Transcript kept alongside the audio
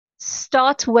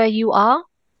start where you are,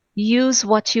 use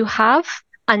what you have,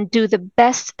 and do the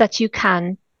best that you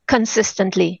can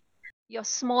consistently. Your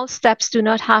small steps do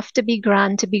not have to be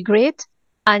grand to be great,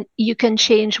 and you can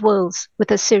change worlds with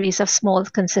a series of small,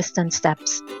 consistent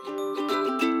steps.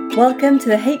 Welcome to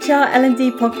the HR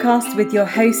L&D podcast with your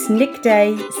host, Nick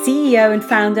Day, CEO and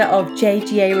founder of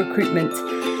JGA Recruitment,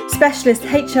 specialist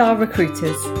HR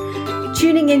recruiters.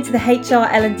 Tuning into the HR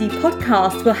L&D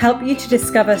podcast will help you to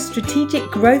discover strategic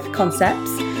growth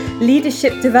concepts,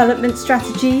 leadership development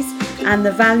strategies, and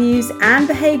the values and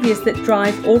behaviours that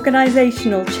drive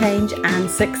organisational change and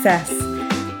success.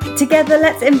 Together,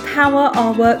 let's empower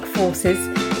our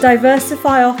workforces,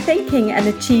 diversify our thinking, and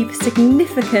achieve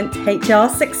significant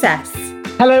HR success.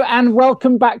 Hello and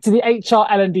welcome back to the HR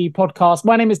L&D podcast.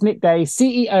 My name is Nick Day,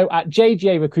 CEO at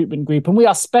JGA Recruitment Group, and we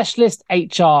are specialist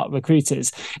HR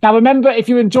recruiters. Now, remember, if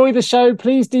you enjoy the show,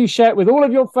 please do share it with all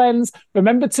of your friends.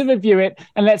 Remember to review it,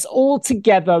 and let's all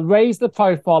together raise the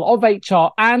profile of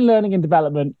HR and learning and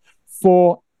development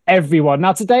for everyone.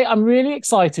 Now, today, I'm really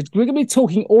excited. We're going to be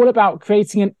talking all about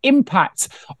creating an impact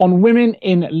on women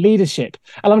in leadership.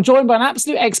 And I'm joined by an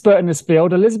absolute expert in this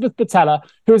field, Elizabeth Batalla,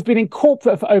 who has been in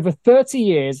corporate for over 30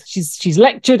 years. She's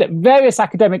lectured at various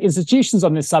academic institutions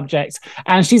on this subject,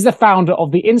 and she's the founder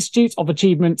of the Institute of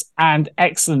Achievement and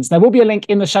Excellence. There will be a link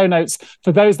in the show notes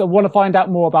for those that want to find out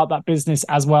more about that business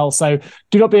as well. So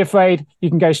do not be afraid. You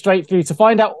can go straight through to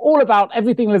find out all about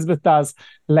everything Elizabeth does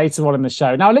later on in the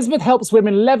show. Now, Elizabeth helps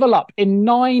women level up in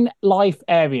 9 life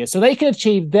areas so they can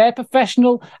achieve their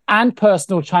professional and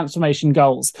personal transformation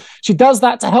goals. She does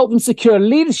that to help them secure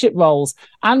leadership roles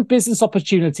and business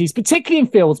opportunities, particularly in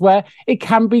fields where it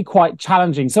can be quite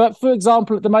challenging. So, for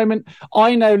example, at the moment,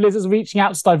 I know Liz is reaching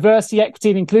out to diversity, equity,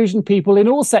 and inclusion people in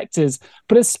all sectors,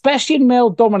 but especially in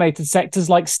male-dominated sectors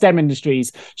like STEM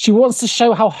industries. She wants to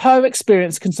show how her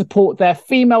experience can support their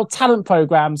female talent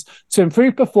programs to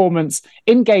improve performance,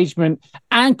 engagement,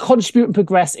 and contribute and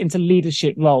progress into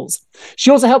leadership roles. She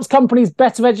also helps companies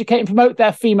better educate and promote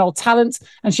their female talent,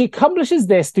 and she accomplishes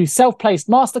this through self-paced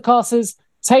masterclasses,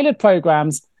 tailored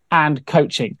programs, and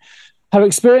coaching. Her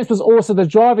experience was also the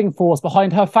driving force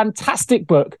behind her fantastic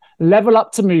book, Level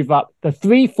Up to Move Up, The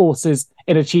 3 Forces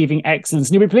in Achieving Excellence.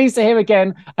 And you'll be pleased to hear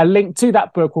again, a link to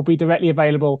that book will be directly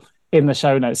available in the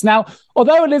show notes. Now,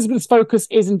 although Elizabeth's focus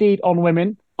is indeed on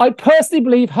women, I personally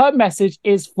believe her message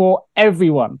is for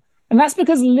everyone. And that's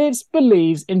because Liz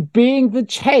believes in being the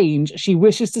change she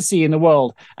wishes to see in the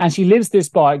world. And she lives this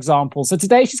by example. So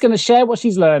today she's going to share what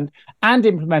she's learned and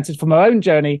implemented from her own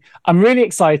journey. I'm really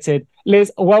excited. Liz,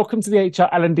 welcome to the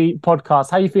HR L&D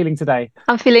podcast. How are you feeling today?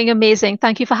 I'm feeling amazing.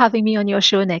 Thank you for having me on your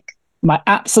show, Nick. My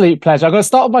absolute pleasure. I'm going to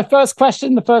start with my first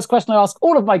question. The first question I ask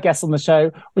all of my guests on the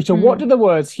show, which are what do the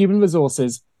words human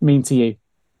resources mean to you?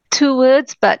 2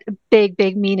 words, but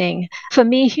big meaning. For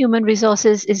me, human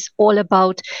resources is all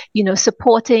about,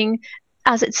 supporting,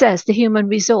 as it says, the human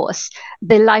resource,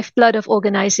 the lifeblood of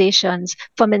organizations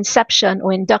from inception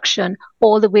or induction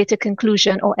all the way to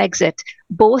conclusion or exit,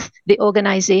 both the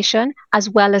organization as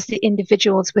well as the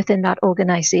individuals within that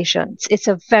organization. It's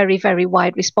a very, very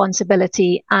wide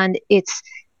responsibility, and it's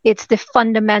the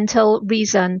fundamental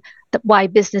reason that why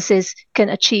businesses can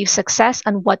achieve success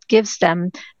and what gives them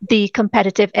the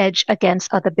competitive edge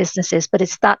against other businesses. But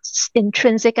it's that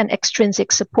intrinsic and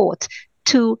extrinsic support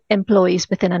to employees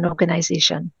within an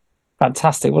organization.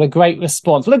 Fantastic. What a great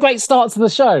response. What a great start to the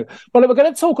show. Well, we're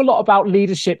going to talk a lot about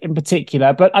leadership in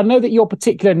particular, but I know that your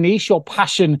particular niche, your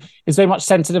passion is very much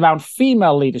centered around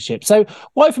female leadership. So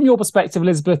why, from your perspective,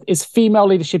 Elizabeth, is female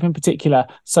leadership in particular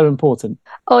so important?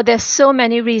 Oh, there's so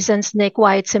many reasons, Nick,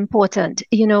 why it's important.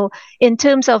 In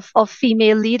terms of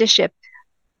female leadership,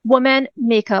 women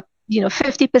make up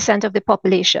 50% of the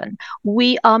population.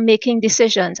 We are making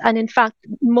decisions. And in fact,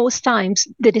 most times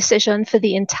the decision for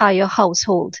the entire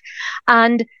household.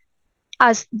 And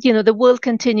as the world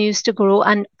continues to grow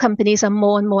and companies are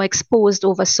more and more exposed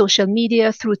over social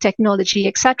media, through technology,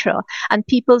 etc., and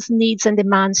people's needs and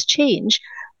demands change,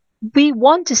 we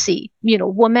want to see,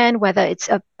 women, whether it's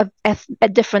a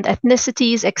different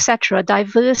ethnicities, etc.,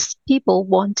 diverse people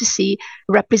want to see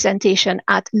representation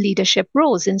at leadership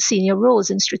roles, in senior roles,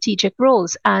 in strategic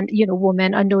roles. And,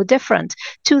 women are no different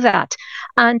to that.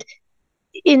 And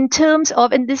in terms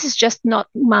of, and this is just not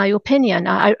my opinion,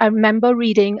 I remember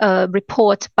reading a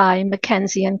report by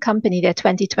McKinsey and Company, their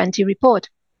 2020 report.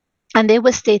 And they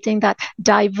were stating that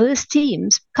diverse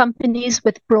teams, companies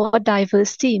with broad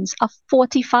diverse teams, are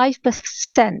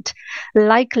 45%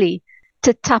 likely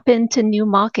to tap into new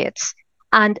markets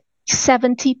and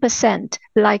 70%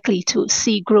 likely to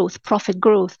see growth, profit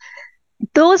growth.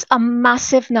 Those are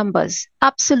massive numbers,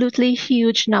 absolutely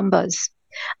huge numbers.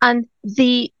 And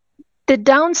the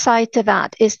downside to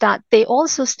that is that they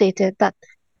also stated that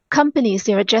companies,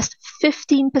 there are just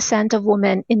 15% of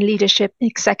women in leadership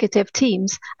executive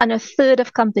teams, and a third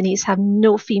of companies have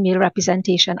no female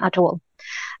representation at all.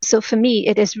 So for me,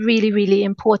 it is really, really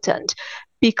important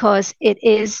because it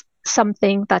is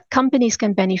something that companies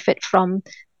can benefit from,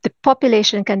 the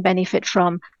population can benefit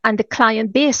from, and the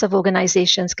client base of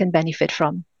organizations can benefit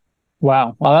from.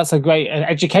 Wow. Well, that's a great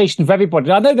education for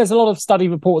everybody. I know there's a lot of study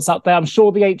reports out there. I'm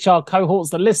sure the HR cohorts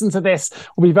that listen to this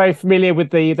will be very familiar with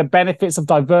the benefits of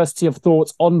diversity of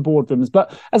thoughts on boardrooms.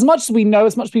 But as much as we know,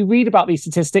 as much as we read about these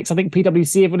statistics, I think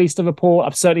PwC have released a report.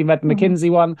 I've certainly read the McKinsey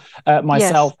one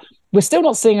myself. Yes. We're still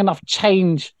not seeing enough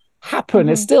change happen.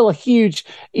 There's still a huge,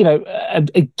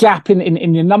 a gap in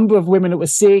the number of women that we're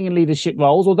seeing in leadership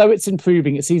roles. Although it's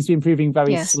improving, it seems to be improving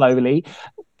very slowly.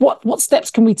 What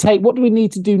steps can we take? What do we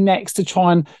need to do next to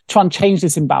try and change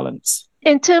this imbalance?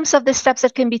 In terms of the steps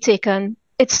that can be taken,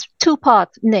 it's two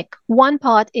parts, Nick. One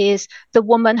part is the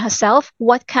woman herself.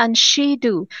 What can she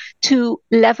do to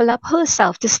level up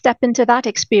herself, to step into that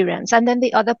experience? And then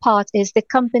the other part is the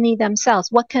company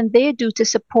themselves. What can they do to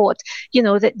support,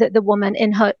 the woman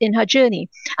in her journey?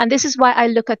 And this is why I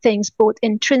look at things both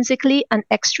intrinsically and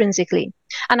extrinsically.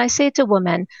 And I say to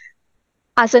women,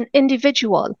 as an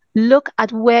individual, look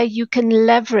at where you can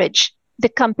leverage the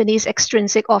company's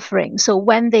extrinsic offering. So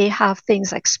when they have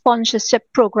things like sponsorship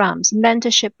programs,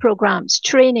 mentorship programs,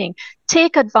 training,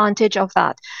 take advantage of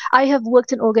that. I have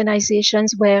worked in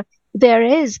organizations where there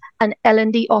is an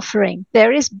L&D offering,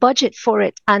 there is budget for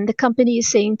it, and the company is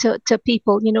saying to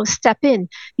people, step in,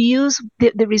 use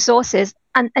the resources,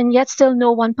 and yet still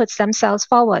no one puts themselves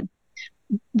forward.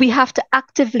 We have to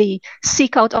actively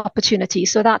seek out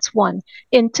opportunities. So that's one.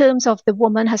 In terms of the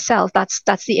woman herself, that's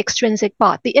the extrinsic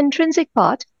part. The intrinsic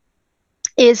part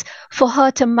is for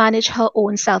her to manage her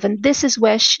own self. And this is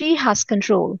where she has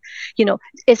control.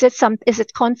 Is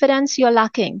it confidence you're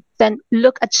lacking? Then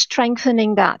look at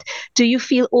strengthening that. Do you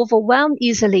feel overwhelmed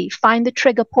easily? Find the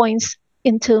trigger points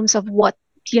in terms of what,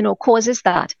 causes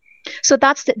that. So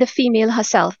that's the female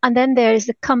herself. And then there is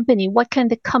the company. What can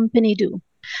the company do?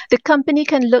 The company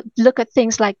can look at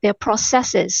things like their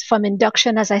processes from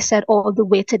induction, as I said, all the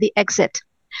way to the exit.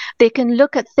 They can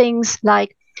look at things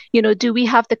like, do we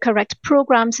have the correct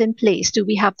programs in place? Do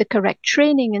we have the correct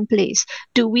training in place?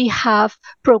 Do we have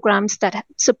programs that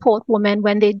support women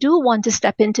when they do want to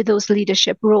step into those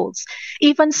leadership roles?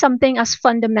 Even something as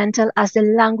fundamental as the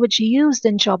language used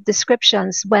in job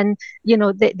descriptions when,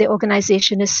 the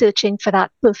organization is searching for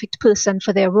that perfect person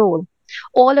for their role.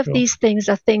 All of these things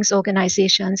are things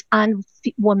organizations and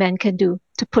women can do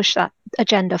to push that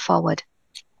agenda forward.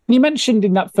 You mentioned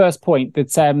in that first point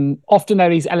that often there are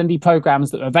these L&D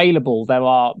programs that are available. There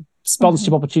are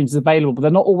sponsorship opportunities available, but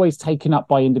they're not always taken up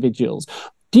by individuals.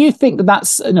 Do you think that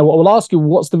that's, we'll ask you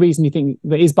what's the reason you think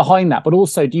that is behind that, but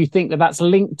also do you think that that's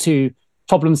linked to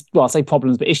problems, well, I say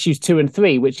problems, but issues 2 and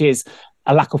 3, which is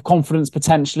a lack of confidence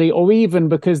potentially, or even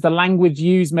because the language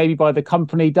used maybe by the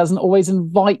company doesn't always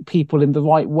invite people in the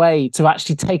right way to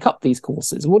actually take up these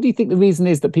courses? What do you think the reason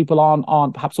is that people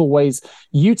aren't perhaps always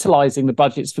utilising the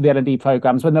budgets for the L&D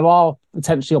programs when there are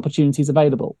potentially opportunities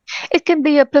available? It can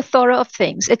be a plethora of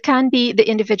things. It can be the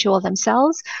individual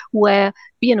themselves where,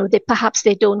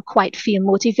 they don't quite feel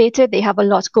motivated. They have a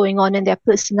lot going on in their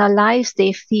personal lives.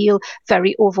 They feel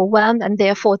very overwhelmed and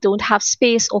therefore don't have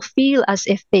space or feel as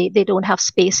if they don't have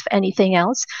space for anything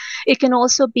else. It can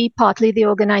also be partly the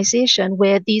organization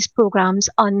where these programs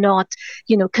are not,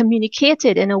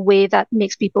 communicated in a way that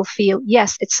makes people feel,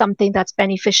 yes, it's something that's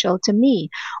beneficial to me,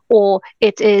 or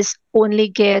it is only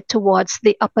geared towards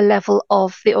the upper level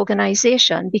of the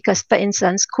organization because, for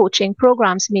instance, coaching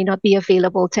programs may not be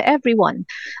available to everyone.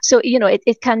 So,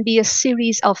 it can be a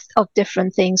series of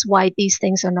different things why these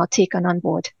things are not taken on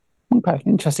board. Okay,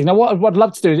 interesting. Now, what I'd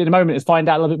love to do in a moment is find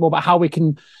out a little bit more about how we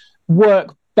can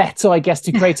work better, I guess,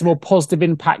 to create a more positive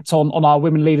impact on our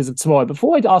women leaders of tomorrow.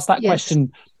 Before I ask that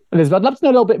question, Elizabeth, I'd love to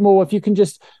know a little bit more if you can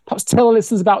just perhaps tell our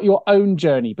listeners about your own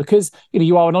journey, because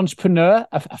you are an entrepreneur,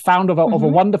 a founder of a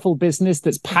wonderful business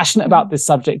that's passionate about this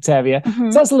subject area.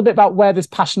 Tell us a little bit about where this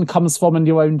passion comes from and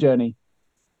your own journey.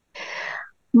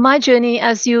 My journey,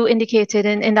 as you indicated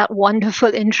in that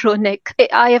wonderful intro, Nick,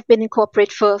 I have been in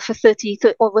corporate for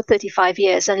over 35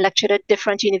 years and lectured at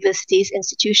different universities,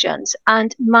 institutions.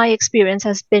 And my experience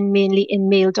has been mainly in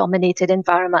male-dominated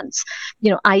environments,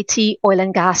 IT, oil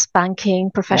and gas, banking,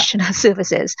 professional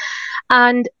services.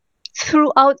 And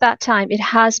throughout that time, it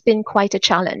has been quite a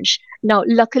challenge. Now,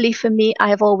 luckily for me, I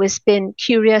have always been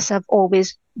curious. I've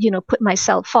always put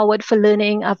myself forward for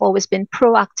learning. I've always been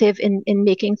proactive in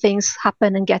making things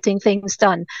happen and getting things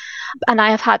done. And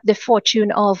I have had the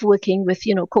fortune of working with,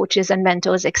 coaches and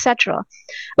mentors, etc.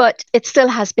 But it still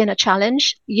has been a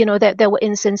challenge. There were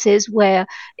instances where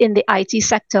in the IT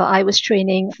sector, I was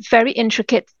training very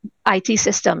intricate IT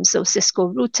systems, so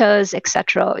Cisco routers,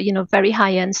 etc., very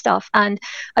high-end stuff. And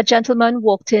a gentleman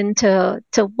walked into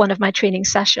one of my training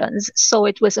sessions, so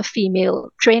it was a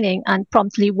female training, and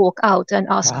promptly walked out and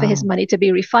asked for his money to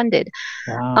be refunded.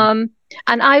 Wow.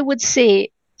 And I would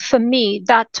say, for me,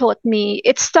 that taught me,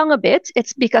 it stung a bit.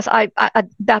 It's because I at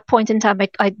that point in time,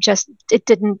 it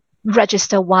didn't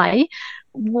register why.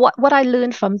 What I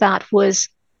learned from that was,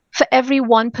 for every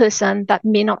one person that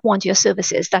may not want your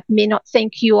services, that may not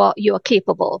think you are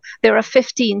capable, there are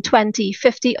 15, 20,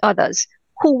 50 others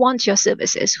who want your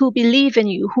services, who believe in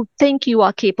you, who think you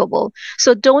are capable.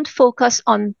 So don't focus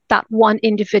on that one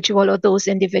individual or those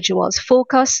individuals.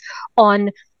 Focus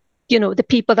on the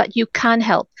people that you can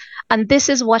help. And this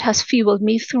is what has fueled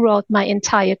me throughout my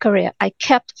entire career. I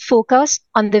kept focused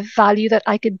on the value that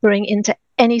I could bring into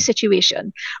any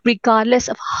situation, regardless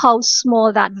of how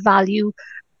small that value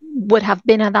would have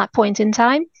been at that point in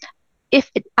time. If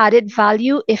it added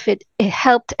value, if it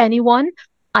helped anyone,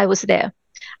 I was there.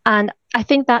 And I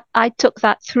think that I took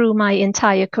that through my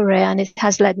entire career, and it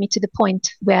has led me to the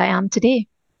point where I am today.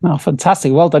 Oh,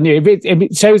 fantastic. Well done.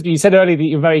 It shows me, you said earlier that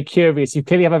you're very curious. You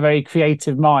clearly have a very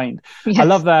creative mind. Yes. I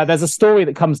love that. There's a story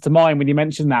that comes to mind when you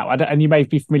mentioned that, and you may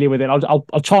be familiar with it. I'll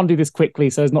try and do this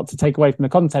quickly so as not to take away from the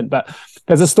content, but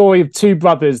there's a story of two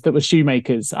brothers that were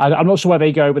shoemakers. I'm not sure where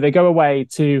they go, but they go away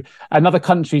to another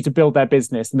country to build their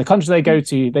business. And the country they go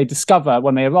to, they discover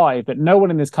when they arrive that no one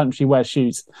in this country wears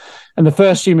shoes. And the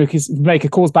first shoemaker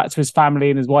calls back to his family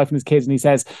and his wife and his kids, and he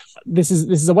says, this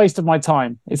is a waste of my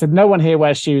time. He said, no one here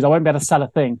wears shoes. I won't be able to sell a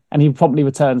thing. And he promptly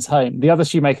returns home. The other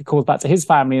shoemaker calls back to his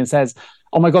family and says,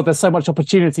 oh my God, there's so much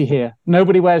opportunity here.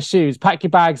 Nobody wears shoes. Pack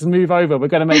your bags and move over. We're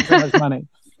going to make so much money.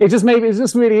 It's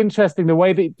just really interesting the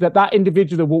way that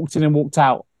individual that walked in and walked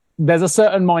out. There's a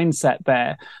certain mindset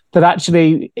there that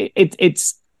actually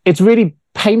it's really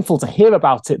painful to hear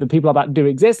about it, that people like that do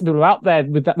exist, and people are out there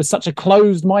with such a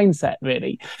closed mindset,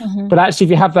 really. Mm-hmm. But actually,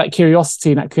 if you have that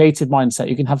curiosity and that creative mindset,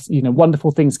 you can have,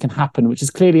 wonderful things can happen, which is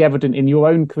clearly evident in your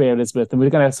own career, Elizabeth. And we're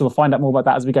going to sort of find out more about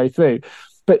that as we go through.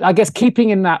 But I guess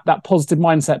keeping in that positive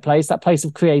mindset place, that place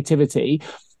of creativity,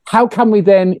 how can we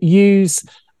then use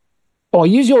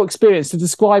your experience to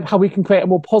describe how we can create a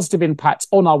more positive impact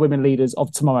on our women leaders of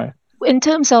tomorrow? In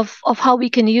terms of how we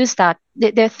can use that,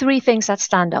 there are three things that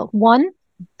stand out. One,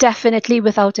 definitely,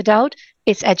 without a doubt,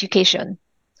 it's education.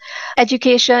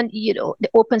 Education, it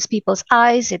opens people's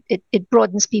eyes, it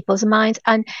broadens people's minds,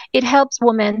 and it helps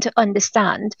women to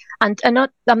understand. And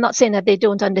I'm not saying that they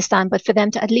don't understand, but for them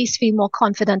to at least feel more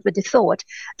confident with the thought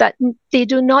that they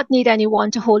do not need anyone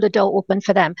to hold the door open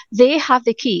for them. They have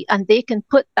the key, and they can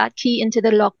put that key into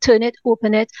the lock, turn it,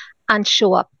 open it, and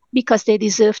show up because they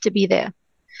deserve to be there.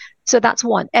 So that's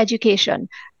one, education.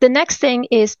 The next thing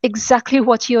is exactly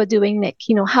what you're doing, Nick,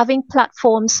 having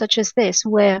platforms such as this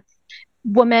where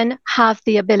women have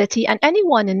the ability, and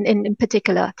anyone in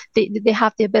particular, they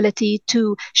have the ability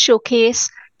to showcase,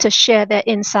 to share their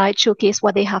insights, showcase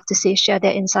what they have to say, share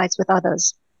their insights with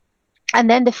others. And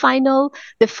then the final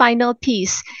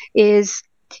piece is,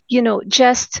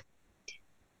 just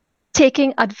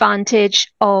taking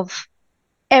advantage of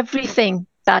everything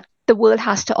that the world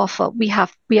has to offer. We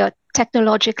are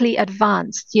technologically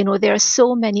advanced. There are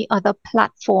so many other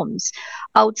platforms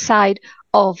outside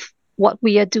of what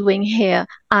we are doing here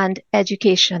and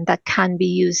education that can be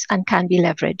used and can be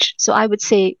leveraged. So I would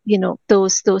say,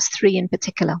 those three in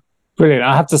particular. Brilliant.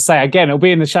 I have to say, again, it'll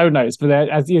be in the show notes, but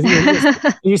as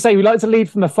you say, we like to lead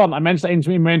from the front. I mentioned that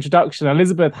in my introduction.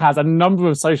 Elizabeth has a number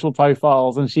of social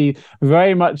profiles, and she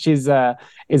very much is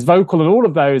vocal on all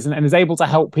of those and is able to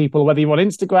help people, whether you want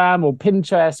Instagram or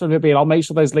Pinterest or whatever it be. And I'll make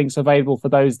sure those links are available for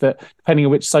those that, depending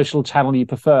on which social channel you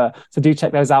prefer. So do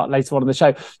check those out later on in the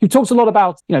show. You've talked a lot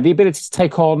about, the ability to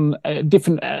take on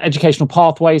different educational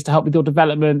pathways to help with your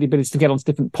development, the ability to get onto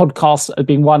different podcasts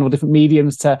being one, or different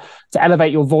mediums to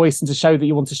elevate your voice and to show that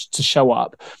you want to show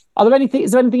up.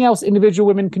 Is there anything else individual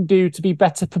women can do to be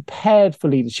better prepared for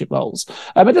leadership roles?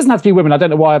 It doesn't have to be women. I don't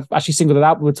know why I've actually singled it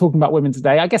out, but we're talking about women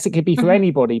today. I guess it could be for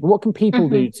anybody, but what can people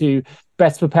do to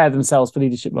best prepare themselves for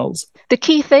leadership roles? The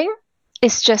key thing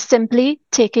is just simply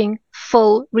taking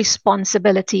full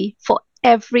responsibility for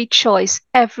every choice,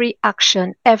 every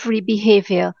action, every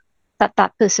behavior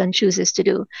that person chooses to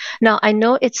do. Now, I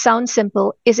know it sounds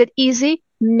simple. Is it easy?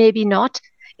 Maybe not.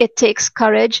 It takes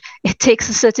courage. It takes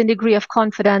a certain degree of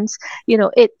confidence.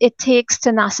 It takes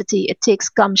tenacity. It takes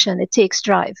gumption. It takes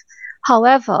drive.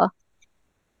 However,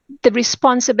 the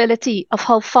responsibility of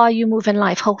how far you move in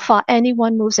life, how far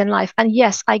anyone moves in life. And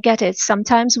yes, I get it.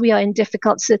 Sometimes we are in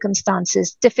difficult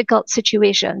circumstances, difficult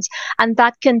situations, and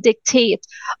that can dictate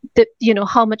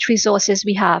how much resources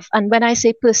we have. And when I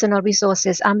say personal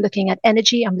resources, I'm looking at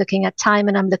energy, I'm looking at time,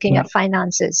 and I'm looking at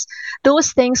finances.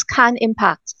 Those things can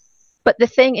impact. But the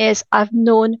thing is, I've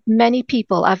known many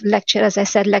people. I've lectured, as I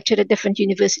said, lectured at different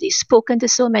universities, spoken to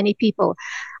so many people.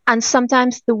 And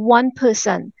sometimes the one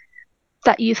person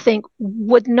that you think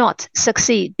would not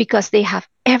succeed because they have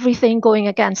everything going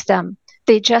against them.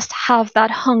 They just have that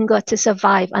hunger to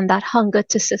survive and that hunger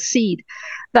to succeed,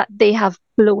 that they have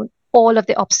blown all of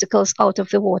the obstacles out of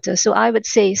the water. So I would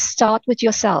say start with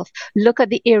yourself. Look at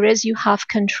the areas you have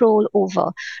control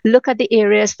over. Look at the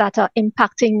areas that are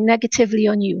impacting negatively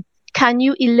on you. Can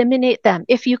you eliminate them?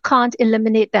 If you can't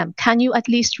eliminate them, can you at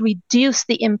least reduce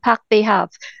the impact they have?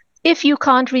 If you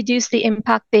can't reduce the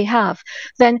impact they have,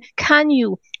 then can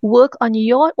you work on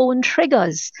your own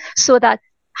triggers so that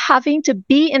having to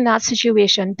be in that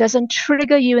situation doesn't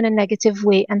trigger you in a negative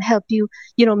way and help you,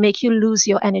 make you lose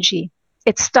your energy?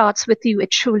 It starts with you. It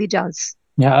truly does.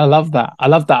 Yeah, I love that.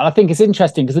 I think it's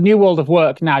interesting because the new world of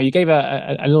work now, you gave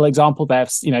a little example there,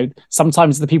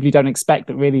 sometimes the people you don't expect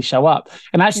that really show up.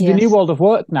 And actually the new world of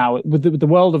work now, with the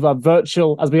world of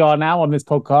virtual, as we are now on this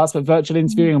podcast, but virtual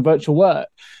interviewing and virtual work,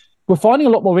 we're finding a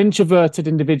lot more introverted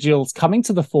individuals coming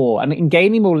to the fore and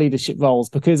gaining more leadership roles,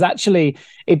 because actually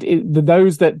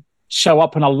those that show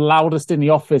up and are loudest in the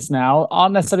office now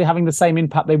aren't necessarily having the same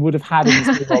impact they would have had in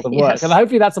this world of work. Yes. And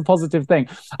hopefully that's a positive thing.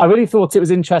 I really thought it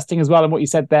was interesting as well, and what you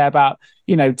said there about,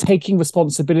 taking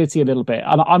responsibility a little bit.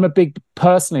 And I'm a big,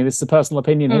 personally, this is a personal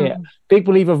opinion here, big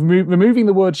believer of removing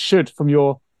the word should from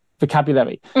your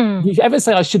vocabulary. If you ever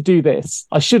say, I should do this,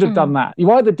 I should have done that, you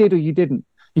either did or you didn't.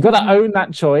 You've got to own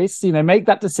that choice, make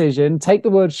that decision, take the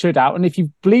word should out. And if you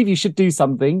believe you should do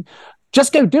something,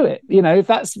 just go do it. If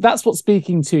that's what's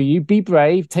speaking to you, be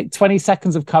brave, take 20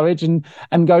 seconds of courage and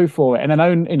go for it. And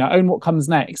then own what comes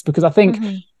next. Because I think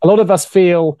a lot of us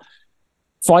feel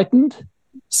frightened,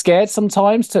 scared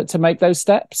sometimes to make those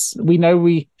steps. We know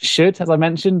we should, as I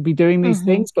mentioned, be doing these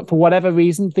things, but for whatever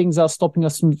reason, things are stopping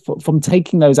us from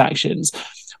taking those actions.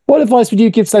 What advice would you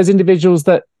give to those individuals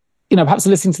that, perhaps are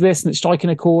listening to this and it's striking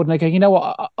a chord and they go, you know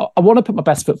what, I want to put my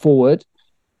best foot forward,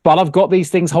 but I've got these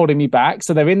things holding me back.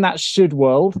 So they're in that should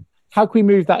world. How can we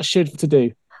move that should to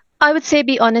do? I would say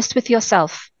be honest with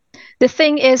yourself. The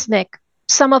thing is, Nick,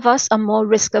 some of us are more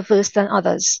risk averse than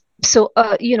others. So,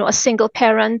 a single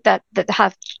parent that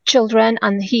have children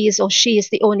and he is or she is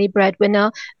the only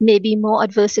breadwinner may be more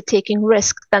adverse to taking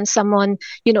risk than someone,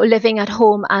 living at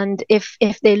home. And if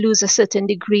they lose a certain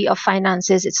degree of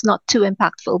finances, it's not too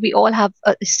impactful. We all have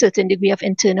a certain degree of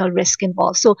internal risk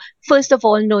involved. So first of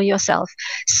all, know yourself.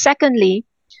 Secondly,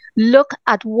 look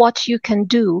at what you can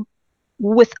do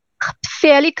with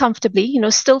fairly comfortably,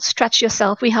 still stretch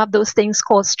yourself. We have those things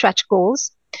called stretch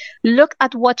goals. Look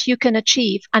at what you can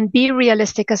achieve and be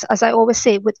realistic, as I always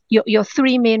say, with your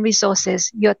three main resources: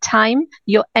 your time,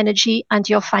 your energy, and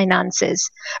your finances.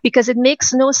 Because it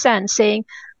makes no sense saying,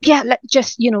 yeah, let's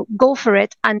just, go for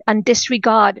it and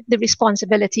disregard the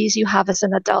responsibilities you have as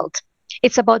an adult.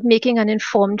 It's about making an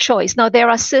informed choice. Now, there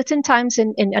are certain times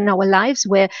in our lives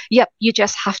where, you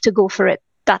just have to go for it.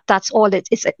 That's all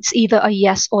it's either a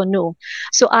yes or no.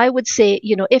 So I would say,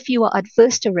 if you are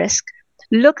adverse to risk,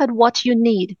 look at what you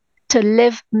need to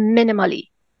live minimally,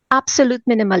 absolute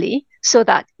minimally, so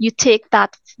that you take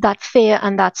that fear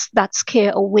and that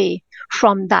scare away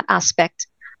from that aspect.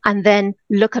 And then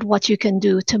look at what you can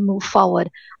do to move forward.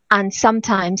 And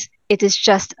sometimes it is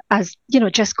just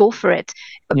just go for it.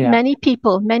 Yeah. Many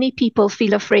people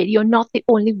feel afraid. You're not the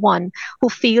only one who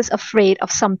feels afraid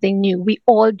of something new. We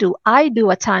all do. I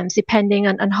do at times, depending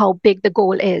on how big the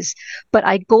goal is. But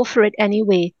I go for it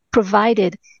anyway,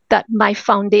 provided that my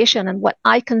foundation and what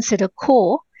I consider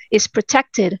core is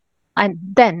protected, and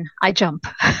then I jump.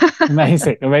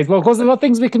 Amazing. Well, of course, there are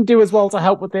things we can do as well to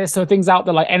help with this. So things out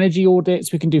there like energy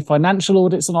audits, we can do financial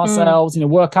audits on ourselves,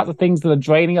 work out the things that are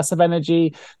draining us of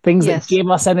energy, things that give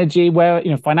us energy, where,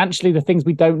 financially, the things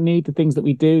we don't need, the things that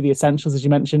we do, the essentials, as you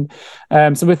mentioned.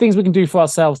 So there are things we can do for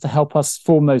ourselves to help us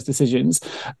form those decisions.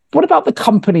 What about the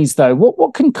companies, though?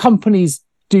 What can companies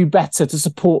do better to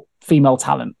support female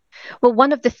talent? Well,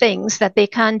 one of the things that they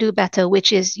can do better,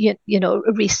 which is,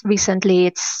 recently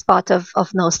it's part of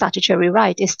now statutory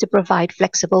right, is to provide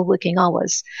flexible working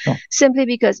hours. Oh. Simply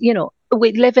because,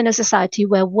 we live in a society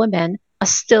where women are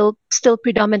still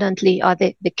predominantly are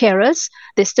the carers.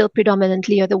 They still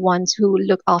predominantly are the ones who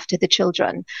look after the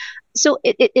children. So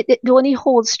it only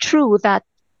holds true that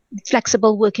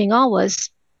flexible working hours,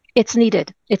 it's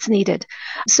needed. It's needed.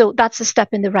 So that's a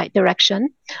step in the right direction.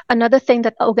 Another thing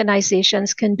that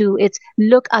organizations can do is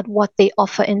look at what they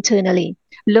offer internally.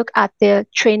 Look at their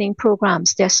training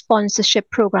programs, their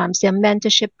sponsorship programs, their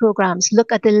mentorship programs.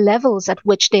 Look at the levels at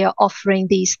which they are offering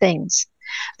these things.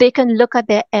 They can look at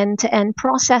their end-to-end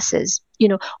processes.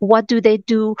 What do they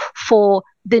do for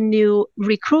the new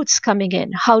recruits coming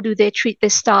in? How do they treat the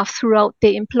staff throughout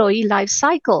the employee life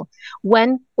cycle?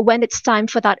 When it's time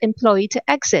for that employee to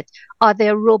exit, are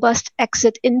there robust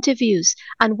exit interviews?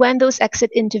 And when those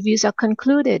exit interviews are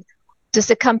concluded, does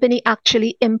the company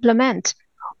actually implement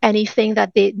anything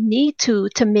that they need to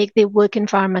make their work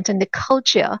environment and the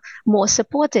culture more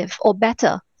supportive or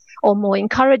better or more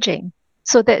encouraging?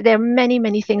 So there are many,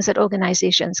 many things that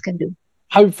organizations can do.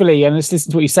 Hopefully, and let's listen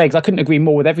to what you say, because I couldn't agree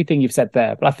more with everything you've said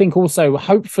there. But I think also,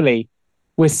 hopefully,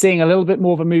 we're seeing a little bit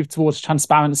more of a move towards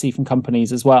transparency from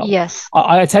companies as well. Yes.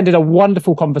 I attended a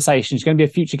wonderful conversation. She's going to be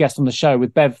a future guest on the show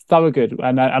with Bev Thorogood.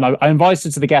 And I invited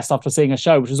her to the guest after seeing a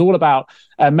show, which was all about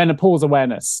menopause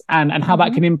awareness and how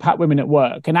that can impact women at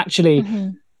work. And actually,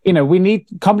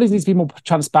 companies need to be more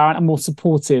transparent and more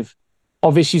supportive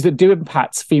of issues that do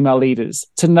impact female leaders,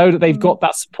 to know that they've got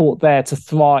that support there to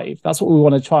thrive. That's what we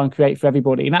want to try and create for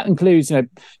everybody. And that includes,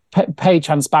 pay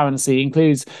transparency,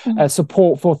 includes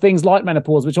support for things like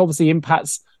menopause, which obviously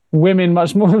impacts women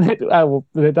much more than it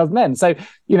does men. So,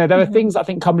 there are things I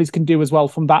think companies can do as well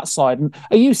from that side. And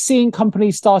are you seeing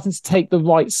companies starting to take the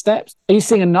right steps? Are you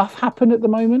seeing enough happen at the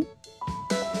moment?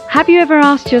 Have you ever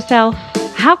asked yourself,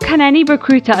 how can any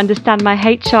recruiter understand my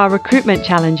HR recruitment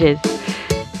challenges?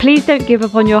 Please don't give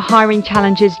up on your hiring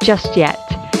challenges just yet.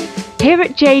 Here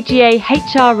at JGA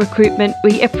HR Recruitment,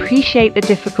 we appreciate the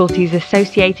difficulties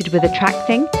associated with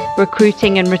attracting,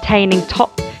 recruiting and retaining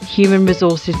top human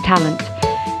resources talent.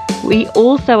 We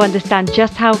also understand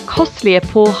just how costly a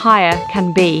poor hire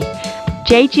can be.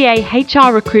 JGA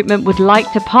HR Recruitment would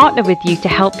like to partner with you to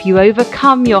help you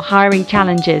overcome your hiring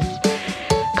challenges.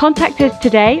 Contact us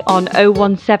today on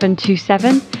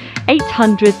 01727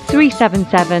 800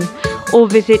 377 or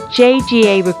visit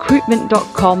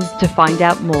jgarecruitment.com to find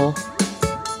out more.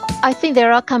 I think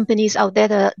there are companies out there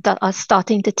that are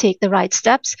starting to take the right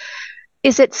steps.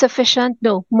 Is it sufficient?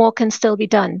 No, more can still be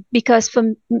done, because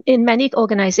in many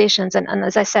organizations, and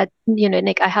as I said,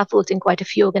 Nick, I have worked in quite a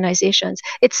few organizations,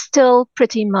 it's still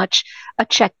pretty much a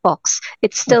checkbox.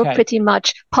 It's still pretty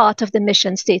much part of the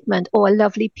mission statement, or a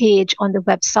lovely page on the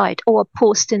website, or a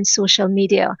post in social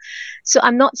media. So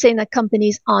I'm not saying that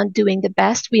companies aren't doing the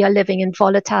best. We are living in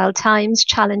volatile times,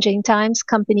 challenging times.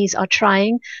 Companies are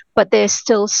trying, but there's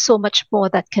still so much more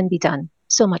that can be done.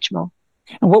 So much more.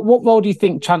 And what role do you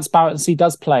think transparency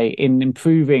does play in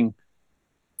improving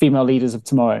female leaders of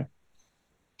tomorrow?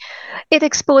 It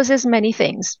exposes many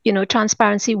things.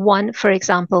 Transparency, one, for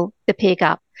example, the pay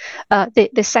gap.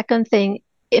 The second thing,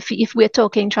 if we're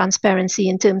talking transparency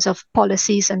in terms of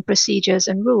policies and procedures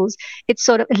and rules, it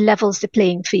sort of levels the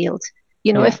playing field.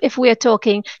 If we're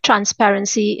talking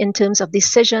transparency in terms of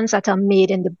decisions that are made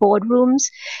in the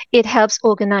boardrooms, it helps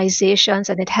organizations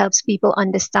and it helps people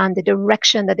understand the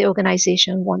direction that the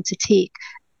organization wants to take.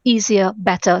 Easier,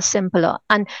 better, simpler.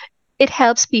 And it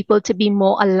helps people to be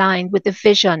more aligned with the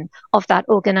vision of that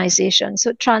organization.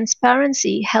 So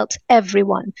transparency helps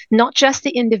everyone, not just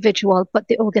the individual, but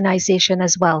the organization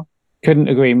as well. Couldn't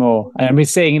agree more. And we're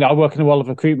seeing, I work in a world of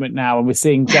recruitment now, and we're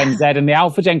seeing Gen Z and the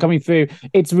Alpha Gen coming through.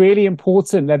 It's really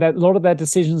important that a lot of their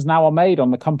decisions now are made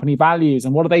on the company values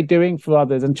and what are they doing for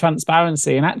others, and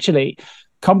transparency. And actually,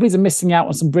 companies are missing out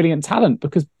on some brilliant talent,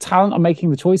 because talent are making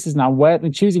the choices now, where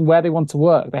they're choosing where they want to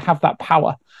work. They have that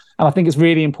power. And I think it's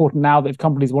really important now that if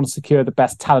companies want to secure the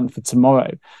best talent for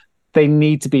tomorrow, they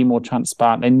need to be more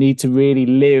transparent. They need to really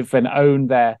live and own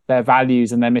their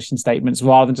values and their mission statements,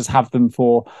 rather than just have them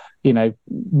for,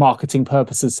 marketing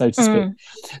purposes, so to speak.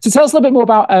 So tell us a little bit more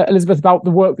about, Elizabeth, about the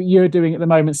work that you're doing at the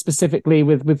moment, specifically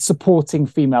with supporting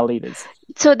female leaders.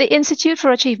 So the Institute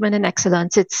for Achievement and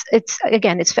Excellence, it's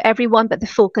for everyone, but the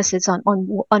focus is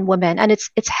on women, and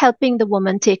it's helping the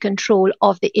woman take control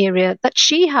of the area that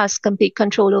she has complete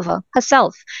control over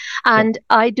herself. And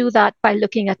I do that by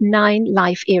looking at 9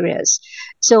 life areas.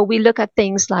 So we look at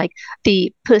things like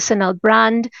the personal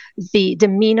brand, the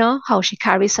demeanor, how she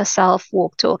carries herself,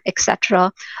 walk, talk,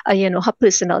 etc. Her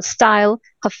personal style,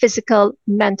 her physical,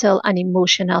 mental, and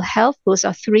emotional health. Those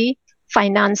are 3.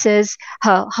 Finances,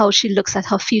 how she looks at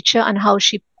her future, and how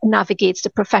she navigates the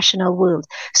professional world.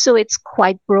 So it's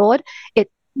quite broad.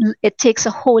 It it takes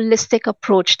a holistic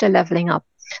approach to leveling up.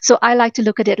 So I like to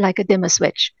look at it like a dimmer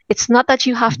switch. It's not that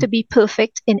you have to be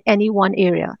perfect in any one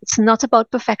area. It's not about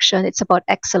perfection. It's about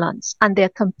excellence. And they're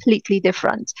completely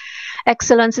different.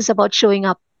 Excellence is about showing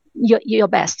up your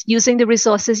best, using the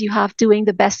resources you have, doing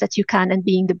the best that you can, and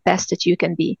being the best that you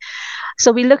can be.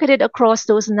 So we look at it across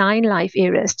those 9 life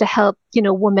areas to help,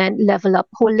 women level up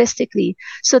holistically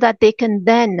so that they can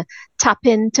then tap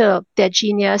into their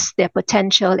genius, their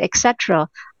potential, etc.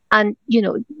 And,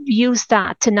 use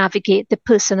that to navigate the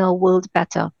personal world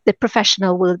better, the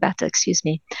professional world better, excuse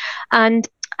me. And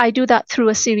I do that through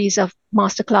a series of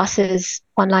masterclasses,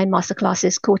 online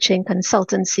masterclasses, coaching,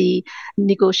 consultancy,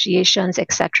 negotiations,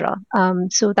 etc.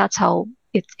 So that's how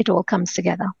it all comes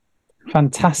together.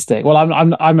 Fantastic. Well,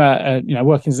 I'm a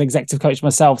working as an executive coach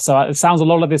myself, so it sounds a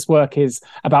lot of this work is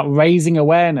about raising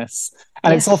awareness.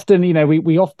 And yes. It's often,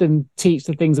 we often teach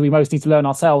the things that we most need to learn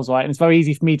ourselves, right? And it's very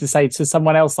easy for me to say to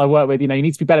someone else I work with, you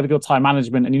need to be better with your time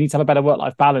management and you need to have a better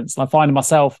work-life balance. And I find in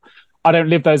myself, I don't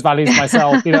live those values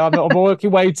myself. I'm working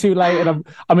way too late and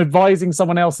I'm advising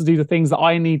someone else to do the things that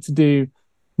I need to do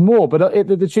more. But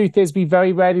the truth is we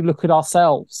very rarely look at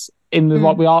ourselves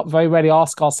what we are very rarely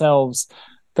ask ourselves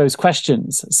those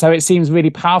questions. So it seems really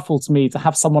powerful to me to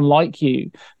have someone like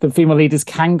you that female leaders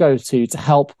can go to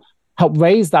help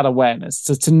raise that awareness,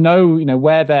 to know,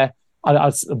 where their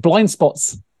blind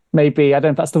spots may be. I don't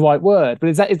know if that's the right word, but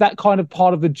is that kind of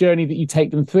part of the journey that you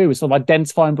take them through, sort of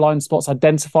identifying blind spots,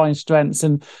 identifying strengths?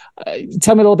 And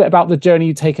tell me a little bit about the journey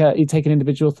you take an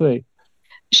individual through.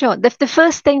 Sure. The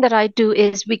first thing that I do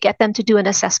is we get them to do an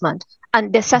assessment,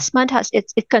 and the assessment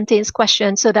it contains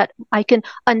questions so that I can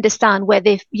understand where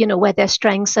where their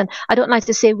strengths, and I don't like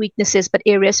to say weaknesses, but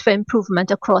areas for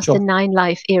improvement across the 9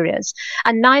 life areas.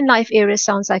 And 9 life areas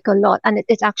sounds like a lot, and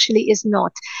it actually is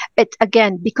not. It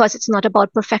again, because it's not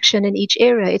about perfection in each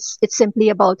area. It's simply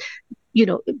about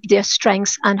their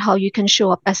strengths and how you can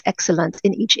show up as excellent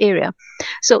in each area.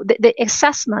 So the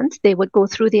assessment, they would go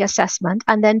through the assessment,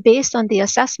 and then based on the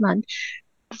assessment,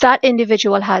 that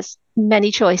individual has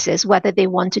many choices, whether they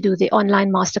want to do the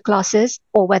online masterclasses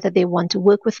or whether they want to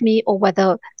work with me or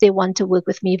whether they want to work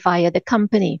with me via the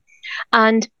company.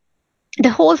 And the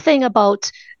whole thing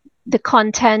about the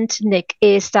content, Nick,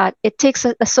 is that it takes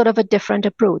a sort of a different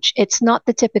approach. It's not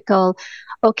the typical,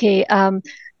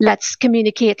 let's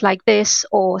communicate like this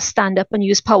or stand up and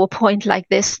use PowerPoint like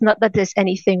this. Not that there's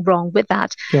anything wrong with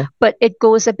that, but it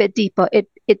goes a bit deeper.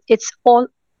 It's all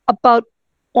about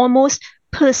almost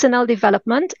personal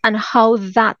development and how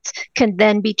that can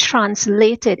then be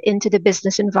translated into the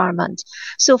business environment.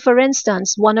 So for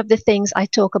instance, one of the things I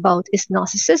talk about is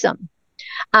narcissism.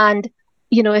 And,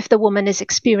 if the woman is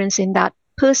experiencing that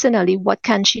personally, what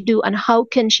can she do and how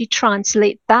can she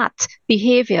translate that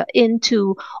behavior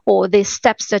into, or the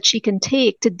steps that she can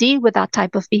take to deal with that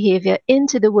type of behavior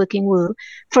into the working world?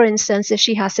 For instance, if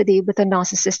she has to deal with a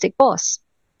narcissistic boss.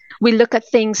 We look at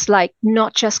things like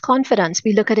not just confidence.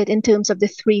 We look at it in terms of the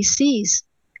 3 C's: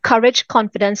 courage,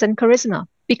 confidence, and charisma.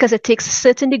 Because it takes a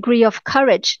certain degree of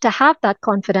courage to have that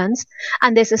confidence,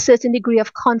 and there's a certain degree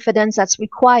of confidence that's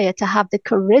required to have the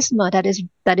charisma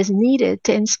that is needed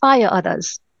to inspire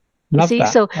others. Love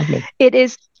that. So lovely. It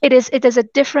is a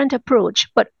different approach,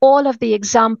 but all of the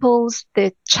examples,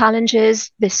 the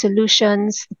challenges, the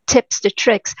solutions, the tips, the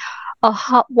tricks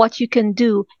are what you can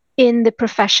do in the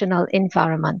professional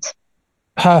environment.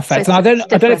 Perfect. So and I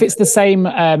don't know if it's the same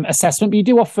assessment, but you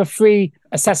do offer a free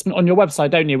assessment on your website,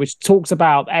 don't you, which talks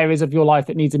about areas of your life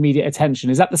that needs immediate attention.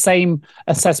 Is that the same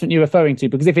assessment you're referring to?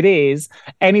 Because if it is,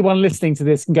 anyone listening to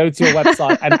this can go to your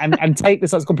website and take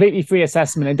this as a completely free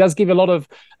assessment. It does give a lot of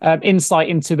insight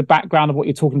into the background of what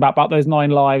you're talking about those 9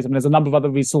 lives. I mean, there's a number of other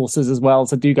resources as well,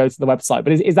 so do go to the website.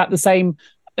 But is that the same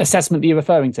assessment that you're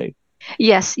referring to?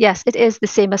 Yes, it is the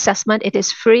same assessment. It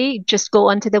is free. Just go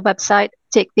onto the website,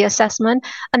 take the assessment,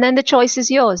 and then the choice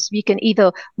is yours. You can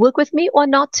either work with me or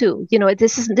not to.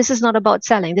 This is not about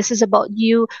selling. This is about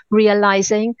you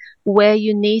realizing where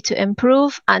you need to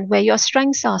improve and where your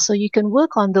strengths are, so you can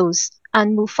work on those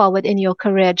and move forward in your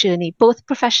career journey, both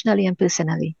professionally and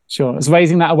personally. Sure. It's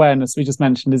raising that awareness we just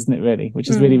mentioned, isn't it, really? Which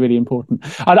is really, really important.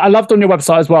 I loved on your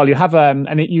website as well, you have,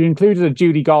 you included a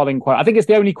Judy Garland quote. I think it's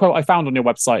the only quote I found on your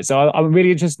website. So I'm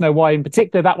really interested to know why in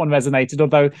particular that one resonated,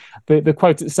 although the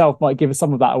quote itself might give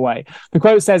some of that away. The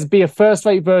quote says, "Be a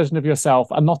first-rate version of yourself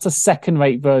and not a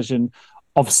second-rate version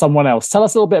of someone else." Tell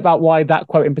us a little bit about why that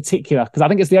quote in particular, because I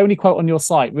think it's the only quote on your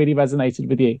site really resonated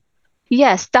with you.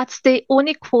 Yes, that's the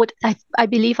only quote I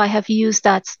believe I have used.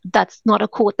 That's not a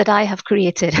quote that I have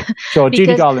created. Sure,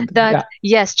 Judy Garland.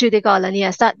 Yes, Judy Garland.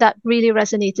 Yes, that really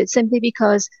resonated simply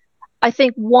because I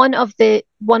think one of the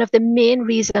main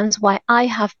reasons why I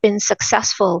have been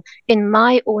successful in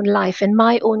my own life, in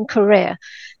my own career,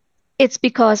 it's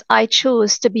because I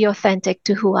chose to be authentic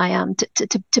to who I am,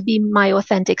 to be my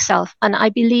authentic self. And I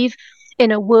believe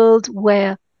in a world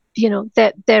where,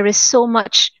 there is so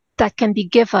much that can be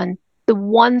given. The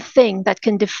one thing that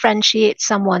can differentiate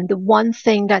someone, the one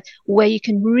thing that where you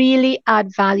can really add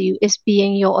value is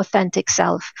being your authentic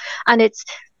self. And it's,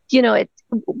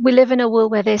 we live in a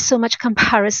world where there's so much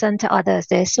comparison to others.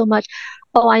 There's so much,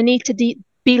 oh, I need to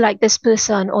be like this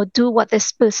person or do what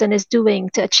this person is doing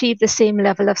to achieve the same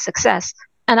level of success.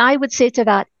 And I would say to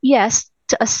that, yes,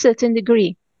 to a certain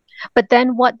degree. But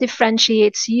then what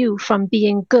differentiates you from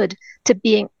being good to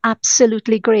being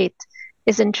absolutely great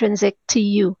is intrinsic to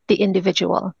you, the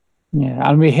individual. Yeah,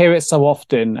 and we hear it so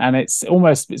often, and it's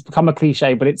become a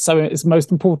cliche, but it's the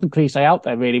most important cliche out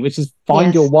there, really, which is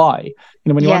find your why.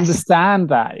 When you understand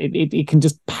that, it can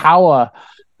just power.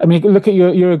 I mean, look at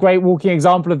you're a great walking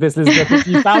example of this, Elizabeth.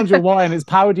 You found your why, and it's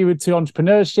powered you to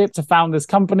entrepreneurship, to found this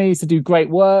company, to do great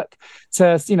work,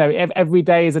 to, every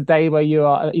day is a day where you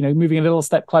are, moving a little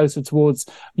step closer towards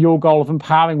your goal of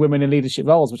empowering women in leadership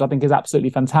roles, which I think is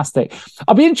absolutely fantastic.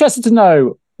 I'll be interested to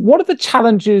know, what are the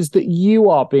challenges that you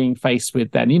are being faced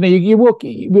with then? You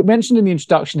mentioned in the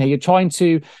introduction here, you're trying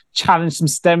to challenge some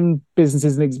STEM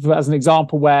businesses as an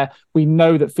example where we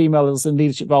know that females in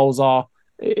leadership roles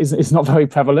is not very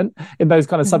prevalent in those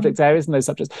kind of subject areas and those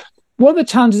subjects. What are the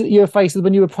challenges that you're faced with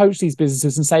when you approach these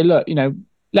businesses and say, look,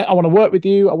 I want to work with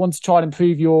you. I want to try and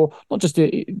improve not just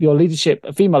your leadership,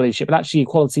 female leadership, but actually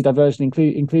equality,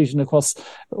 diversity, inclusion across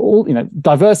all,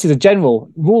 diversity as a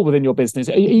general rule within your business.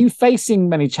 Are you facing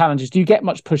many challenges? Do you get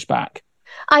much pushback?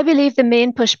 I believe the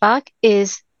main pushback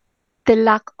is the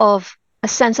lack of a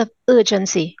sense of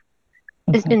urgency.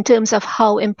 Okay. In terms of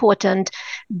how important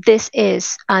this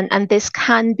is, and this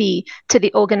can be to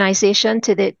the organization,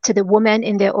 to the women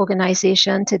in their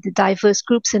organization, to the diverse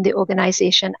groups in the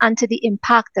organization, and to the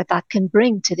impact that can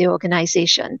bring to the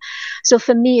organization. So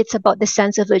for me, it's about the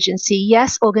sense of urgency.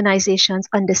 Yes, organizations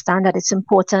understand that it's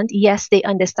important. Yes, they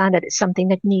understand that it's something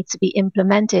that needs to be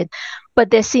implemented, but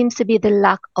there seems to be the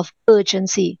lack of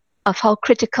urgency of how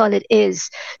critical it is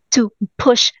to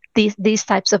push these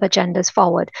types of agendas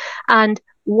forward. And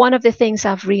one of the things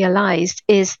I've realized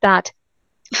is that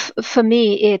for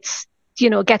me, it's,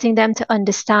 getting them to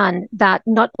understand that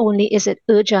not only is it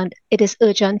is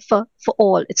urgent for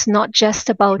all. It's not just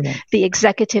about the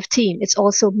executive team. It's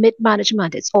also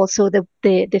mid-management. It's also the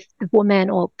women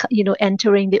or,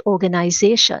 entering the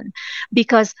organization,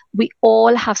 because we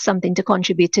all have something to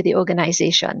contribute to the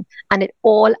organization, and it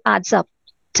all adds up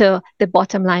to the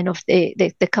bottom line of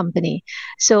the company.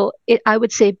 So I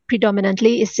would say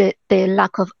predominantly is the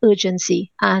lack of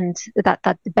urgency, and that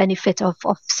the benefit of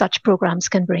such programs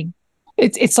can bring.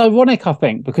 It's ironic, I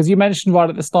think, because you mentioned right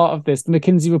at the start of this, the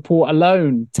McKinsey report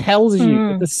alone tells you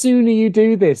that the sooner you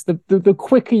do this, the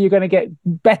quicker you're going to get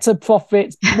better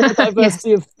profits, more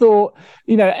diversity of thought.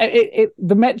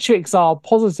 The metrics are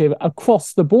positive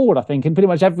across the board, I think, in pretty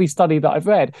much every study that I've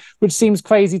read, which seems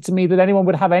crazy to me that anyone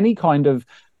would have any kind of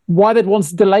why they'd want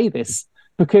to delay this.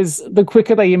 Because the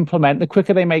quicker they implement, the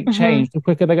quicker they make change, the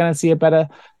quicker they're going to see a better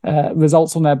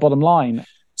results on their bottom line.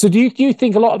 So do you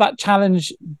think a lot of that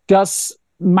challenge does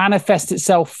manifest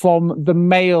itself from the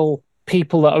male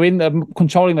people that are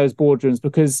controlling those boardrooms,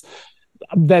 because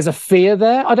there's a fear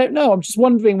there? I don't know. I'm just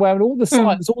wondering, where all the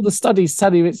science, all the studies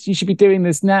tell you you should be doing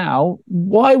this now,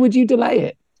 why would you delay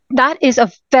it? That is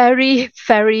a very,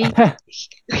 very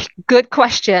good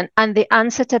question. And the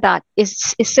answer to that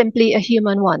is simply a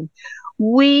human one.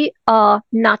 We are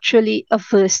naturally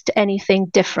averse to anything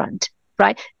different.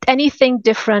 Right? Anything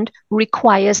different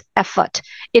requires effort.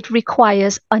 It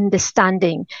requires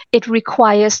understanding. It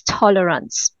requires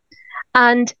tolerance.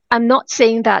 And I'm not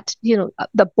saying that,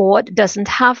 the board doesn't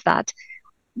have that.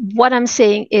 What I'm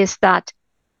saying is that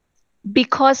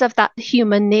because of that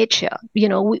human nature,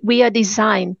 we are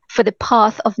designed for the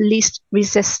path of least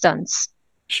resistance.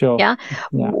 Sure. Yeah.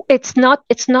 It's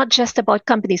not just about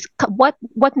companies.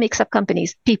 What makes up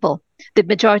companies? People. The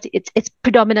majority, it's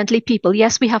predominantly people.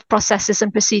 Yes, we have processes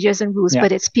and procedures and rules,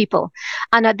 but it's people.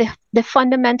 And at the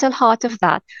fundamental heart of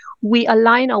that, we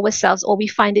align ourselves, or we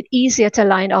find it easier to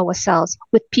align ourselves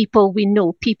with people we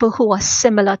know, people who are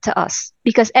similar to us,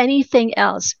 because anything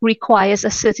else requires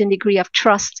a certain degree of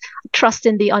trust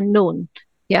in the unknown.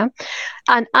 Yeah.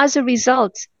 And as a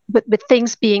result, with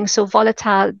things being so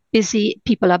volatile,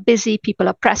 people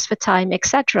are pressed for time,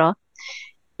 etc.,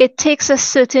 it takes a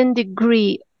certain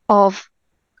degree of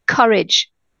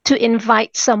courage to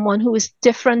invite someone who is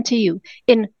different to you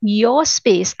in your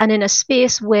space and in a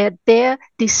space where their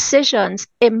decisions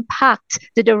impact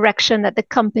the direction that the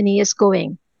company is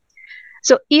going.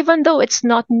 So even though it's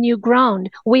not new ground,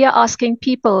 we are asking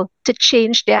people to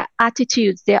change their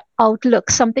attitudes, their outlook,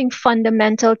 something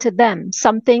fundamental to them,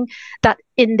 something that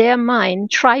in their mind,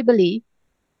 tribally,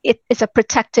 it is a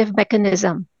protective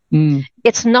mechanism.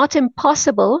 It's not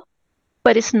impossible,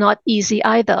 but it's not easy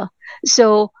either.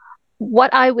 So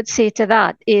what I would say to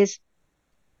that is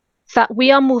that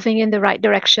we are moving in the right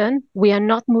direction. We are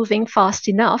not moving fast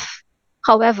enough.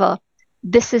 However,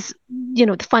 this is,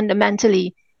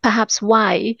 fundamentally perhaps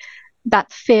why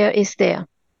that fear is there.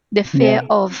 The fear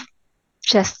of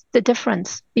just the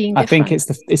difference being different. I think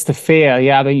it's the fear.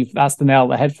 Yeah, I think that's the nail on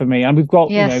the head for me. And we've got,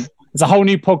 there's a whole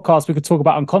new podcast we could talk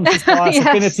about unconscious bias,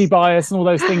 affinity bias, and all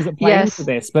those things that play into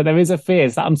this. But there is a fear,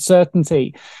 it's that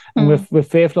uncertainty. And we're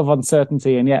fearful of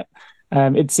uncertainty. And yet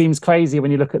it seems crazy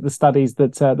when you look at the studies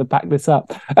that back this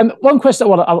up. And one question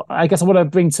I guess I want to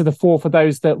bring to the fore for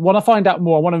those that want to find out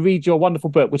more. I want to read your wonderful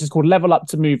book, which is called Level Up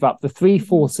to Move Up, The Three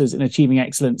Forces in Achieving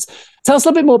Excellence. Tell us a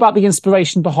little bit more about the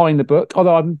inspiration behind the book,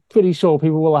 although I'm pretty sure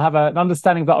people will have an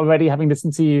understanding of that already, having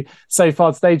listened to you so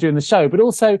far today during the show, but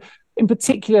also in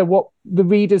particular what the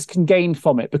readers can gain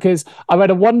from it. Because I read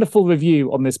a wonderful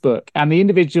review on this book and the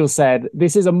individual said,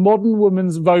 this is a modern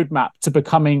woman's roadmap to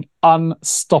becoming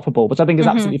unstoppable, which I think is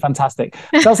absolutely fantastic.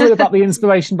 Tell us a bit about the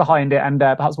inspiration behind it and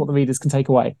perhaps what the readers can take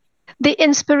away. The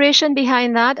inspiration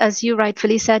behind that, as you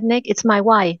rightfully said, Nick, it's my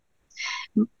why.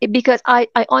 Because I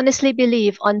honestly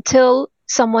believe until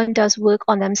someone does work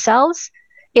on themselves,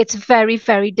 it's very,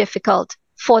 very difficult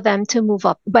for them to move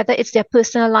up, whether it's their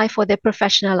personal life or their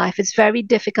professional life. It's very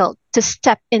difficult to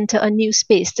step into a new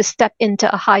space, to step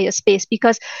into a higher space,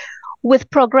 because with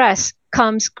progress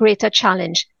comes greater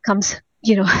challenge, comes,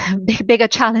 bigger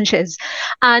challenges.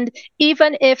 And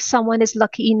even if someone is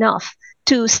lucky enough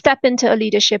to step into a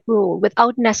leadership role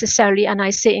without necessarily, and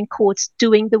I say in quotes,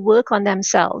 doing the work on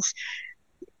themselves,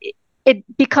 it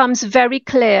becomes very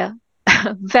clear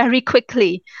very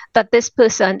quickly that this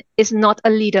person is not a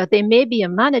leader. They may be a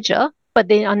manager, but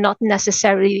they are not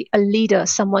necessarily a leader,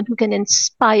 someone who can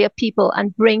inspire people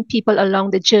and bring people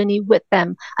along the journey with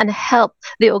them and help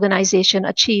the organization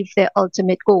achieve their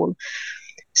ultimate goal.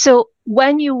 So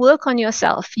when you work on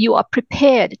yourself, you are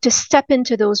prepared to step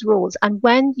into those roles. And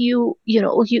when you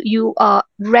are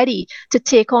ready to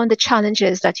take on the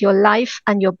challenges that your life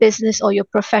and your business or your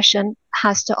profession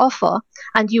has to offer,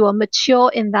 and you are mature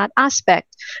in that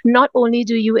aspect, not only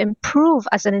do you improve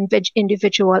as an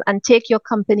individual and take your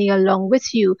company along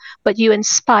with you, but you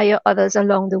inspire others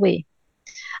along the way.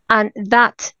 And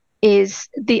that is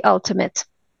the ultimate.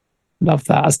 Love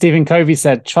that. As Stephen Covey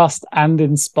said, trust and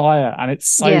inspire. And it's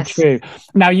so true.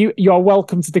 Now, you are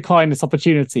welcome to decline this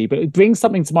opportunity, but it brings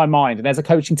something to my mind. And there's a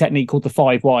coaching technique called the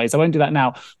 5 whys. I won't do that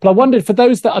now. But I wondered, for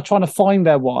those that are trying to find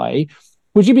their why,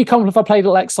 would you be comfortable if I played a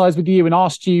little exercise with you and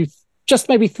asked you just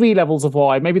maybe 3 levels of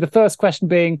why? Maybe the first question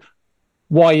being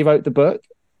why you wrote the book.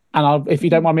 And if you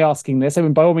don't mind me asking this, I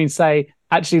mean, by all means say,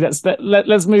 actually,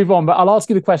 let's move on. But I'll ask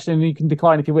you the question and you can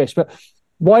decline if you wish. But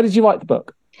why did you write the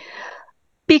book?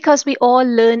 Because we all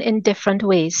learn in different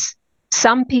ways.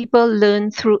 Some people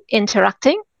learn through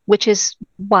interacting, which is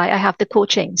why I have the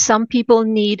coaching. Some people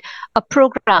need a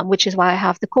program, which is why I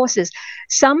have the courses.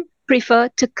 Some prefer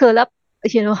to curl up,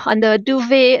 under a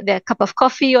duvet, their cup of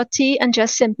coffee or tea, and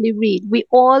just simply read. We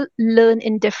all learn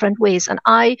in different ways. And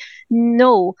I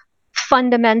know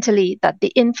fundamentally that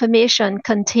the information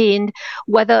contained,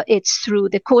 whether it's through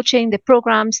the coaching, the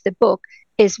programs, the book,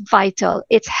 is vital,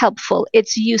 it's helpful,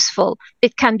 it's useful,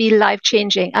 it can be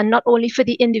life-changing, and not only for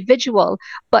the individual,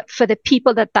 but for the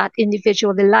people the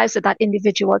lives that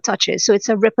individual touches. So it's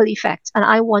a ripple effect. And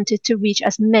I wanted to reach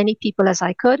as many people as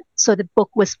I could. So the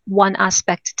book was one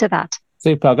aspect to that.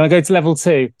 Super. I'm going to go to level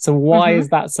 2. So why is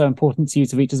that so important to you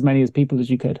to reach as many people as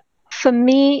you could? For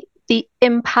me, the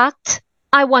impact,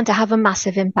 I want to have a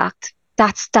massive impact.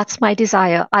 That's my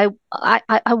desire. I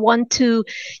want to,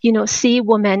 see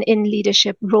women in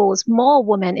leadership roles, more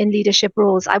women in leadership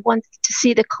roles. I want to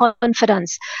see the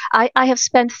confidence. I have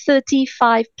spent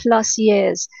 35 plus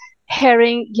years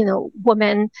hearing,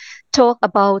 women talk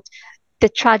about the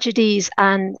tragedies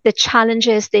and the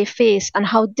challenges they face and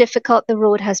how difficult the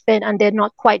road has been, and they're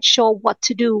not quite sure what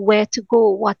to do, where to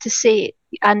go, what to say.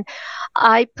 And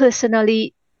I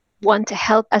personally want to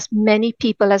help as many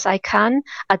people as I can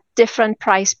at different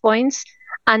price points.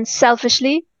 And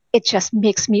selfishly, it just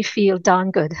makes me feel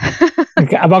darn good.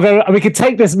 Okay, we could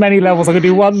take this many levels. I'm going to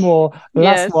do one more.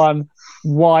 Last one.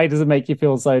 Why does it make you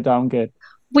feel so darn good?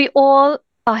 We all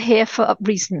are here for a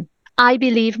reason. I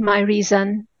believe my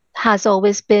reason has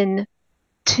always been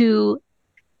to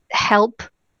help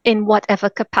in whatever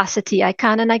capacity I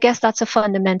can. And I guess that's a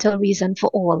fundamental reason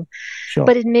for all. Sure.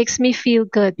 But it makes me feel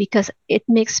good because it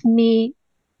makes me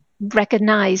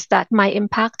recognize that my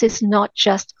impact is not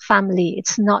just family,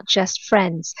 it's not just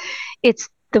friends, it's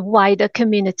the wider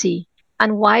community.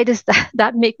 And why does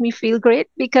that make me feel great?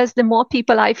 Because the more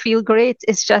people I feel great,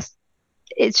 it's just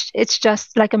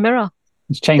like a mirror.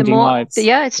 It's changing lives.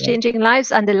 Yeah, it's changing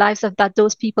lives, and the lives of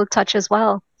those people touch as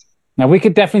well. Now, we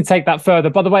could definitely take that further.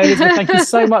 By the way, Elizabeth, thank you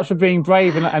so much for being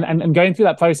brave and going through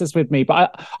that process with me.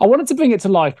 But I wanted to bring it to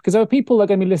life because there are people that are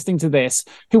going to be listening to this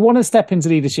who want to step into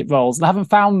leadership roles and haven't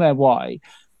found their why.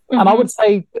 And I would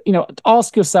say,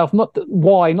 ask yourself not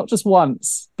why, not just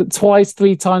once, but twice,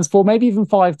 3 times, 4, maybe even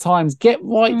 5 times. Get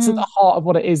right to the heart of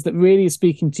what it is that really is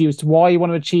speaking to you as to why you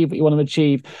want to achieve what you want to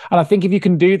achieve. And I think if you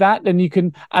can do that, then you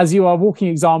can, as you are a walking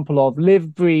example of,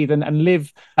 live, breathe, and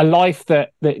live a life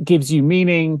that gives you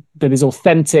meaning, that is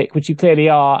authentic, which you clearly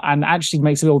are, and actually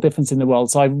makes a real difference in the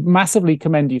world. So I massively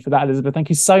commend you for that, Elizabeth. Thank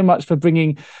you so much for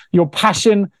bringing your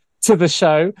passion to the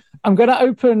show. I'm going to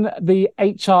open the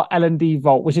HR L&D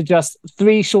vault, which are just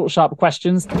 3 short, sharp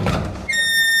questions.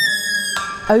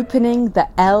 Opening the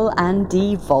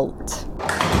L&D vault.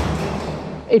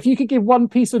 If you could give one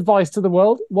piece of advice to the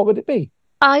world, what would it be?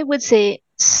 I would say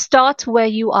start where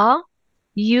you are,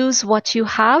 use what you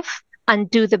have, and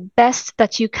do the best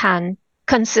that you can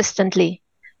consistently.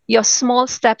 Your small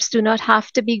steps do not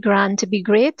have to be grand to be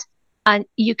great. And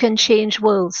you can change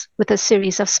worlds with a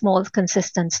series of small,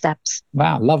 consistent steps.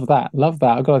 Wow, love that. Love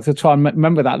that. I've got to try and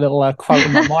remember that little quote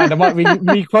in my mind. I might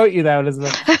re-quote you there,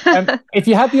 Elizabeth. If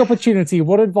you had the opportunity,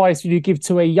 what advice would you give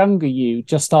to a younger you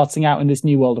just starting out in this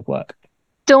new world of work?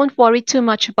 Don't worry too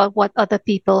much about what other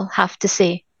people have to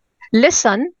say.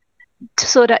 Listen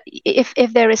so that if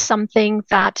there is something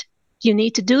that you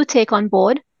need to do, take on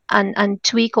board and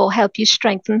tweak or help you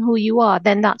strengthen who you are,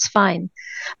 then that's fine.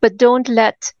 But don't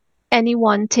let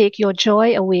anyone take your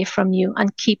joy away from you,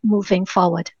 and keep moving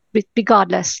forward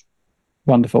regardless.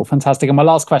 Wonderful. Fantastic. And my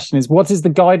last question is, what is the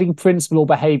guiding principle or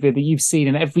behavior that you've seen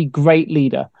in every great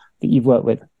leader that you've worked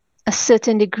with? A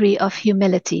certain degree of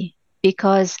humility,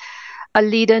 because a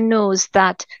leader knows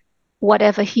that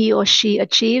whatever he or she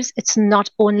achieves, it's not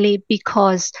only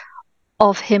because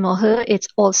of him or her, it's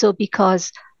also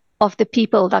because of the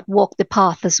people that walk the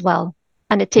path as well.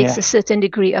 And it takes a certain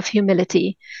degree of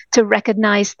humility to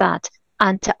recognize that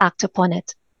and to act upon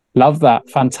it. Love that.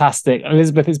 Fantastic.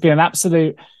 Elizabeth, it's been an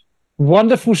absolute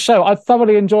wonderful show. I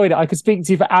thoroughly enjoyed it. I could speak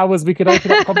to you for hours. We could open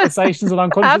up conversations on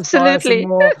unconscious bias and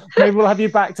more. Maybe we'll have you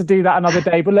back to do that another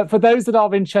day. But look, for those that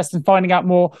are interested in finding out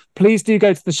more, please do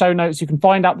go to the show notes. You can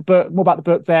find out more about the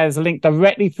book there. There's a link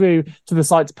directly through to the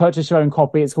site to purchase your own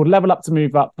copy. It's called Level Up to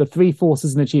Move Up, The 3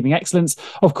 Forces in Achieving Excellence.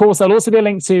 Of course, there'll also be a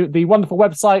link to the wonderful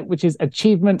website, which is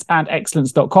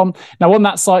achievementandexcellence.com. Now, on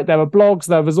that site, there are blogs,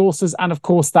 there are resources, and of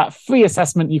course, that free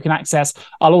assessment you can access.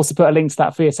 I'll also put a link to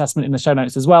that free assessment in the show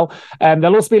notes as well.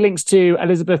 There'll also be links to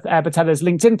Elizabeth Battalla's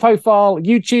LinkedIn profile,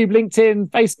 YouTube, LinkedIn,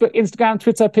 Facebook, Instagram,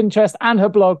 Twitter, Pinterest, and her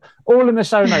blog, all in the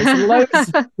show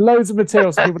notes. Loads of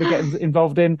material for people to get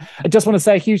involved in. I just want to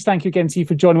say a huge thank you again to you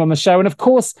for joining on the show. And of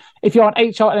course, if you're an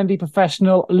HR L&D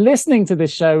professional listening to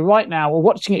this show right now or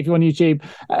watching it if you're on YouTube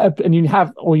and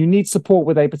you need support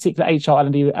with a particular HR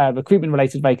L&D recruitment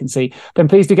related vacancy, then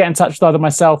please do get in touch with either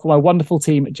myself or my wonderful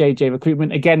team at JGA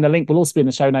Recruitment. Again, the link will also be in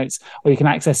the show notes, or you can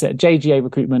access it at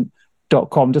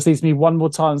jgarecruitment.com. Just leaves me one more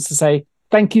chance to say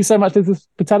thank you so much, Elizabeth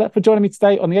Batalla, for joining me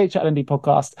today on the HR L&D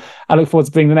podcast. I look forward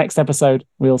to bringing the next episode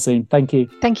real soon. Thank you.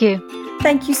 Thank you.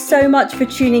 Thank you so much for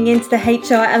tuning into the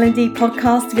HR L&D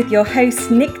podcast with your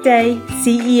host, Nick Day,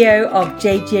 CEO of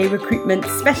JGA Recruitment,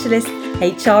 Specialist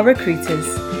HR Recruiters.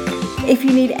 If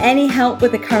you need any help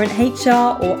with a current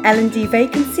HR or L&D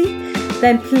vacancy,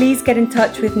 then please get in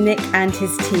touch with Nick and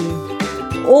his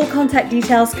team. All contact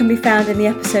details can be found in the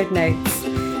episode notes.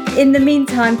 In the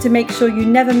meantime, to make sure you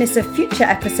never miss a future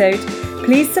episode,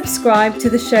 please subscribe to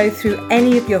the show through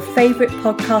any of your favourite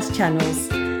podcast channels.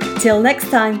 Till next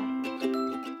time.